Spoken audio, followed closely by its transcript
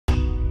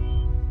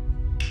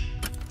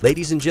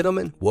Ladies and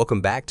gentlemen,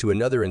 welcome back to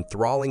another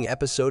enthralling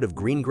episode of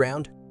Green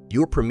Ground,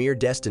 your premier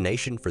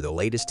destination for the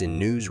latest in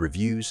news,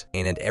 reviews,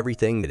 and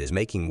everything that is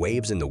making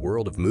waves in the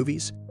world of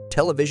movies,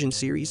 television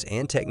series,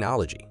 and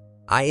technology.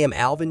 I am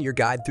Alvin, your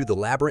guide through the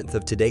labyrinth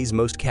of today's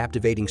most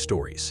captivating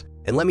stories.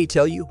 And let me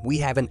tell you, we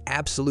have an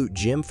absolute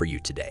gem for you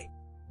today.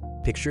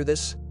 Picture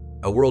this: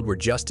 a world where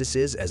justice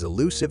is as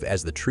elusive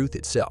as the truth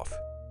itself.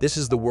 This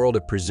is the world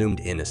of Presumed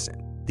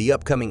Innocent, the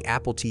upcoming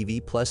Apple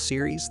TV Plus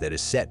series that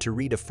is set to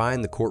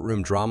redefine the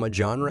courtroom drama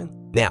genre.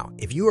 Now,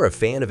 if you are a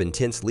fan of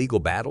intense legal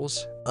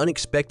battles,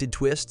 unexpected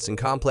twists, and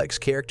complex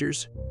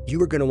characters, you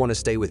are going to want to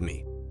stay with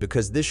me,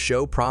 because this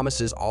show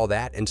promises all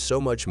that and so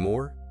much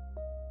more.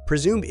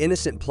 Presumed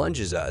Innocent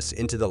plunges us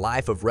into the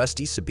life of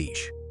Rusty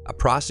Sabich, a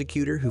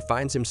prosecutor who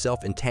finds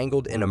himself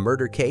entangled in a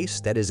murder case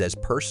that is as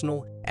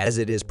personal as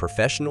it is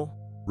professional.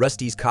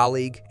 Rusty's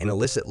colleague and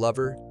illicit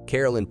lover,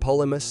 Carolyn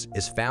Polimus,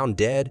 is found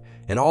dead,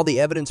 and all the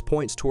evidence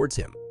points towards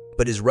him.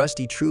 But is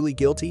Rusty truly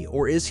guilty,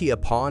 or is he a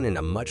pawn in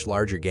a much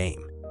larger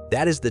game?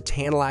 That is the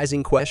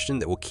tantalizing question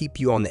that will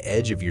keep you on the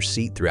edge of your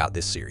seat throughout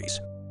this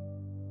series.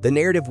 The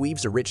narrative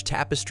weaves a rich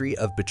tapestry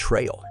of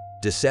betrayal,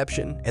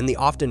 deception, and the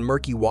often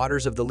murky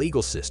waters of the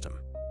legal system.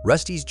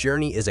 Rusty's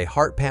journey is a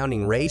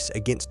heart-pounding race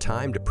against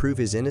time to prove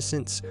his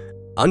innocence,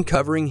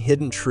 uncovering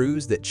hidden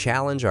truths that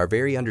challenge our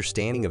very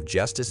understanding of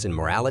justice and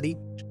morality.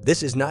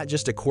 This is not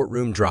just a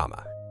courtroom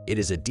drama. It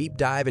is a deep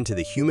dive into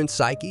the human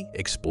psyche,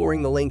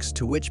 exploring the lengths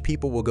to which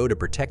people will go to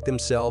protect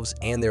themselves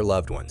and their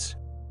loved ones.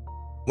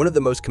 One of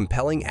the most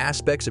compelling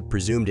aspects of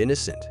Presumed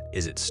Innocent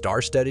is its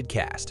star-studded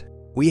cast.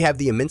 We have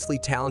the immensely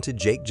talented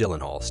Jake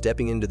Gyllenhaal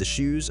stepping into the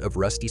shoes of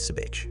Rusty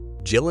Sabich.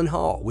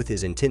 Gyllenhaal, with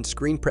his intense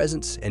screen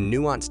presence and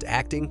nuanced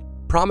acting,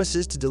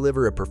 promises to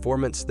deliver a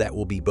performance that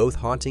will be both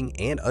haunting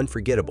and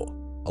unforgettable.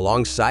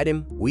 Alongside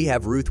him, we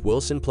have Ruth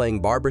Wilson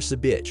playing Barbara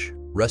Sabich,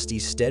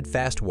 Rusty's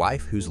steadfast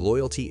wife whose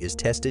loyalty is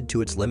tested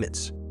to its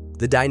limits.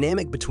 The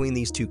dynamic between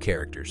these two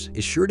characters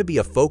is sure to be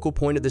a focal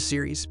point of the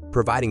series,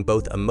 providing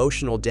both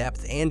emotional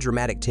depth and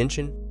dramatic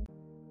tension.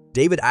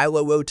 David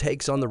Oyelowo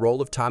takes on the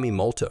role of Tommy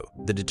Molto,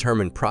 the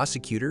determined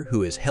prosecutor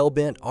who is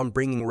hell-bent on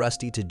bringing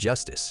Rusty to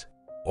justice.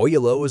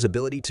 Oyelowo's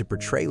ability to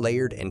portray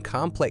layered and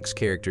complex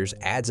characters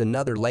adds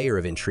another layer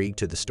of intrigue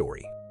to the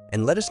story.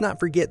 And let us not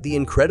forget the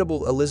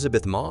incredible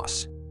Elizabeth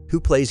Moss, who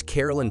plays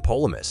Carolyn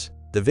Polimus,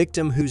 the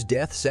victim whose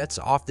death sets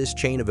off this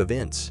chain of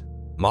events.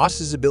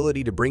 Moss's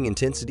ability to bring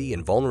intensity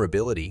and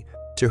vulnerability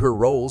to her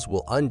roles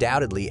will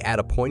undoubtedly add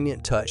a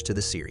poignant touch to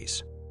the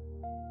series.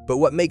 But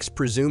what makes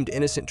Presumed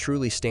Innocent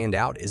truly stand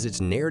out is its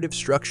narrative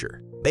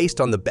structure.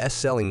 Based on the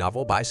best-selling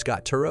novel by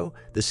Scott Turow,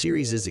 the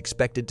series is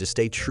expected to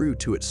stay true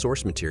to its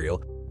source material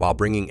while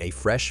bringing a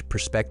fresh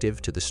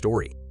perspective to the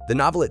story. The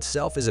novel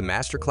itself is a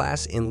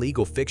masterclass in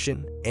legal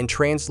fiction, and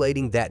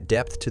translating that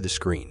depth to the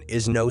screen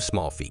is no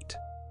small feat.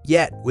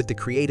 Yet, with the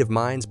creative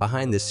minds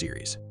behind this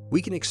series,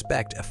 we can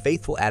expect a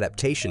faithful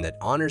adaptation that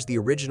honors the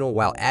original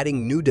while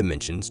adding new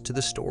dimensions to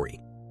the story.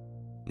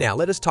 Now,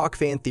 let us talk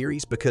fan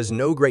theories, because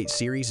no great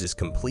series is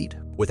complete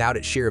without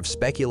its share of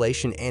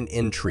speculation and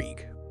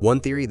intrigue.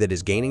 One theory that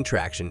is gaining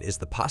traction is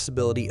the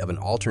possibility of an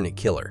alternate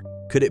killer.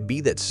 Could it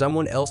be that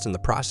someone else in the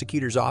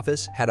prosecutor's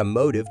office had a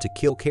motive to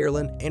kill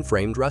Carolyn and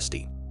framed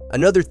Rusty?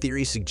 Another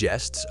theory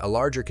suggests a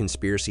larger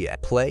conspiracy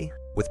at play,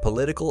 with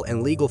political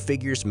and legal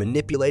figures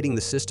manipulating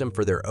the system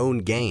for their own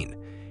gain.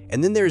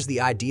 And then there's the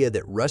idea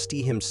that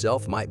Rusty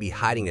himself might be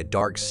hiding a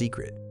dark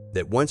secret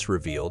that, once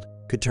revealed,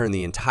 could turn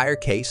the entire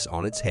case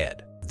on its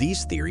head.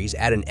 These theories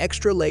add an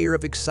extra layer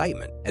of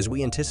excitement as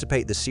we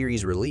anticipate the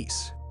series'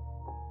 release.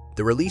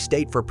 The release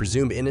date for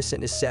Presumed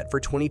Innocent is set for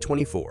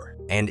 2024,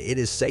 and it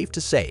is safe to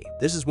say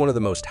this is one of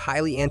the most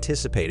highly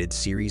anticipated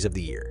series of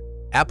the year.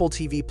 Apple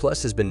TV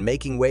Plus has been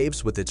making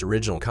waves with its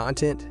original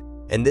content,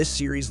 and this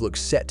series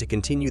looks set to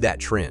continue that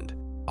trend,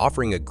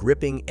 offering a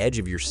gripping,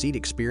 edge-of-your-seat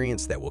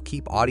experience that will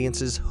keep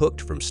audiences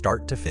hooked from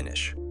start to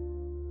finish.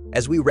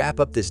 As we wrap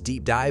up this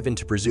deep dive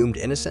into Presumed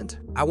Innocent,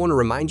 I want to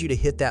remind you to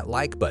hit that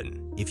like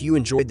button. If you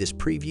enjoyed this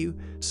preview,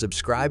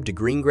 subscribe to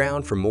Green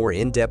Ground for more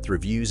in-depth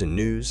reviews and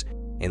news,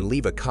 and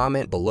leave a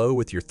comment below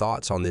with your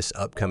thoughts on this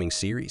upcoming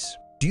series.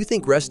 Do you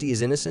think Rusty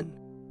is innocent?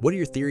 What are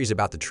your theories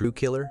about the true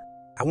killer?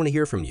 I want to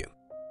hear from you.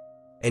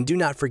 And do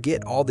not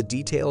forget, all the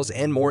details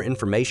and more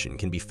information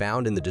can be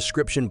found in the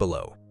description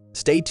below.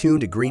 Stay tuned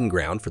to Green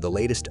Ground for the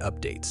latest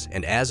updates,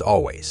 and as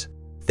always,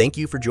 thank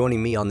you for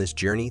joining me on this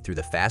journey through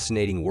the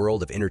fascinating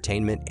world of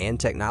entertainment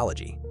and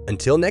technology.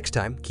 Until next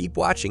time, keep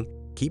watching,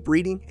 keep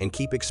reading, and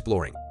keep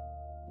exploring.